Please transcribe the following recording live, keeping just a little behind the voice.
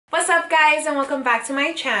What's up guys, and welcome back to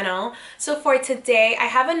my channel. So for today I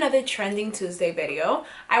have another trending Tuesday video.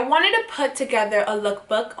 I wanted to put together a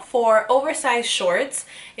lookbook for oversized shorts.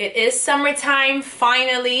 It is summertime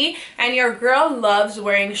finally, and your girl loves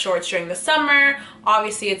wearing shorts during the summer.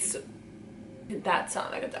 Obviously that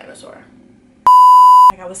sounded like a dinosaur.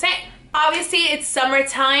 Like I was saying, obviously it's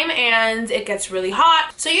summertime and it gets really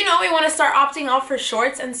hot, so you know we want to start opting out for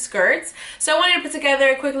shorts and skirts. So I wanted to put together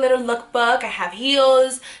a quick little lookbook. I have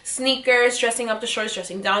heels, sneakers, dressing up the shorts,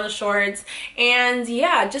 dressing down the shorts, and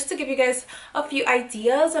yeah, just to give you guys a few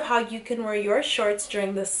ideas of how you can wear your shorts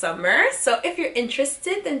during the summer. So if you're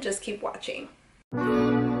interested, then just keep watching.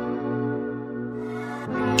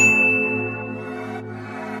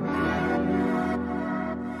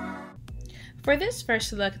 For this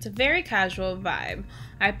first look, it's a very casual vibe.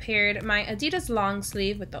 I paired my Adidas long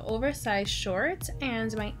sleeve with the oversized shorts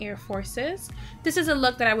and my Air Forces. This is a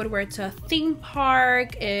look that I would wear to a theme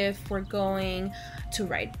park, if we're going to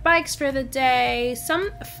ride bikes for the day,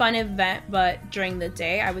 some fun event, but during the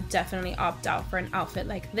day I would definitely opt out for an outfit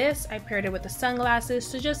like this. I paired it with the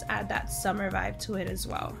sunglasses to just add that summer vibe to it as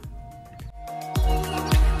well.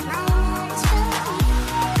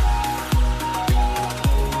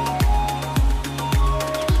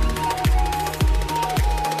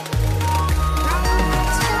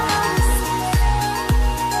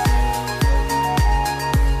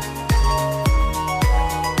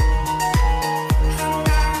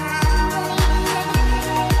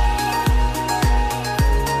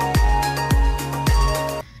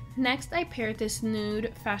 Next, I paired this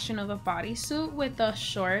nude Fashion Nova bodysuit with the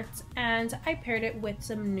shorts, and I paired it with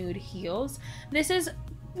some nude heels. This is,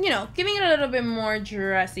 you know, giving it a little bit more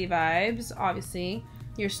dressy vibes. Obviously,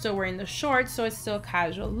 you're still wearing the shorts, so it's still a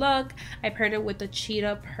casual look. I paired it with the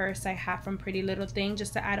cheetah purse I have from Pretty Little Thing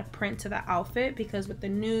just to add a print to the outfit, because with the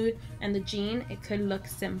nude and the jean, it could look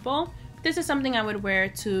simple. This is something I would wear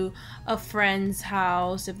to a friend's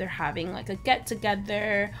house if they're having like a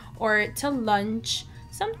get-together, or to lunch.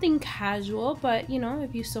 Something casual, but you know,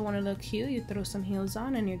 if you still want to look cute, you throw some heels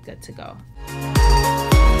on and you're good to go.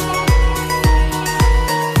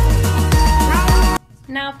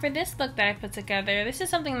 Now for this look that I put together, this is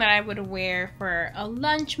something that I would wear for a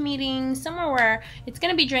lunch meeting, somewhere where it's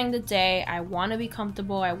going to be during the day. I want to be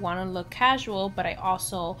comfortable, I want to look casual, but I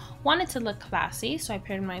also want it to look classy. So I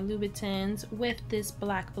paired my Louboutins with this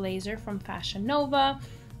black blazer from Fashion Nova,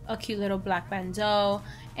 a cute little black bandeau,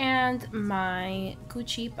 and my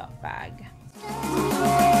Gucci belt bag.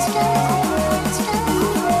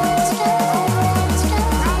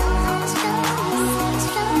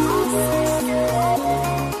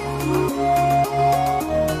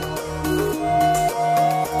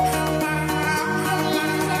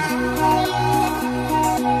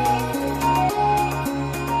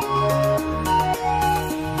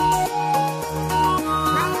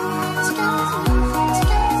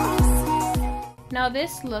 Now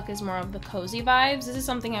this look is more of the cozy vibes. This is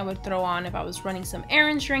something I would throw on if I was running some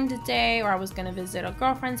errands during the day, or I was gonna visit a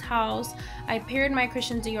girlfriend's house. I paired my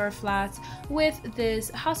Christian Dior flats with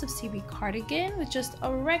this House of CB cardigan with just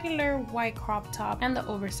a regular white crop top and the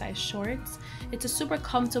oversized shorts. It's a super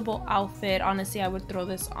comfortable outfit. Honestly, I would throw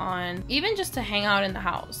this on even just to hang out in the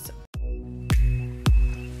house.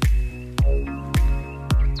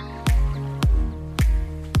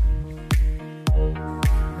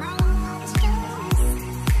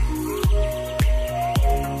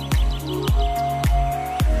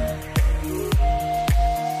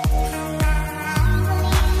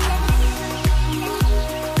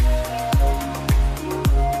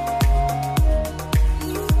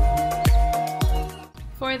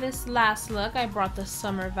 For this last look, I brought the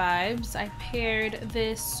summer vibes. I paired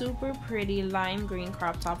this super pretty lime green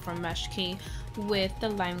crop top from Meshki with the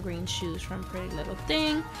lime green shoes from Pretty Little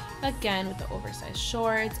Thing, again with the oversized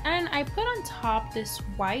shorts, and I put on top this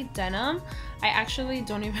white denim. I actually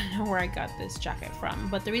don't even know where I got this jacket from,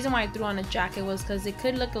 but the reason why I threw on a jacket was because it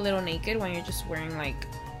could look a little naked when you're just wearing like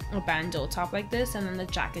a bandeau top like this, and then the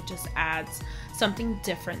jacket just adds something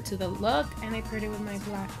different to the look. And I paired it with my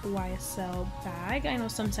black YSL bag. I know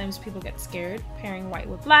sometimes people get scared pairing white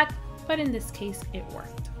with black, but in this case it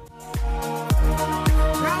worked.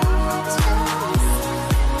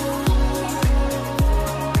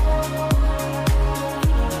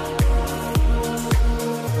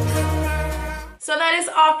 So that is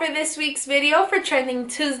all for this week's video for Trending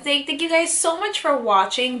Tuesday. Thank you guys so much for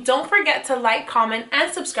watching. Don't forget to like, comment,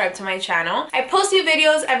 and subscribe to my channel. I post new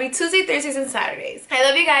videos every Tuesday, Thursdays, and Saturdays. I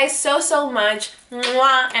love you guys so much.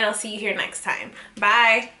 Mwah, and I'll see you here next time.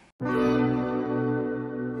 Bye.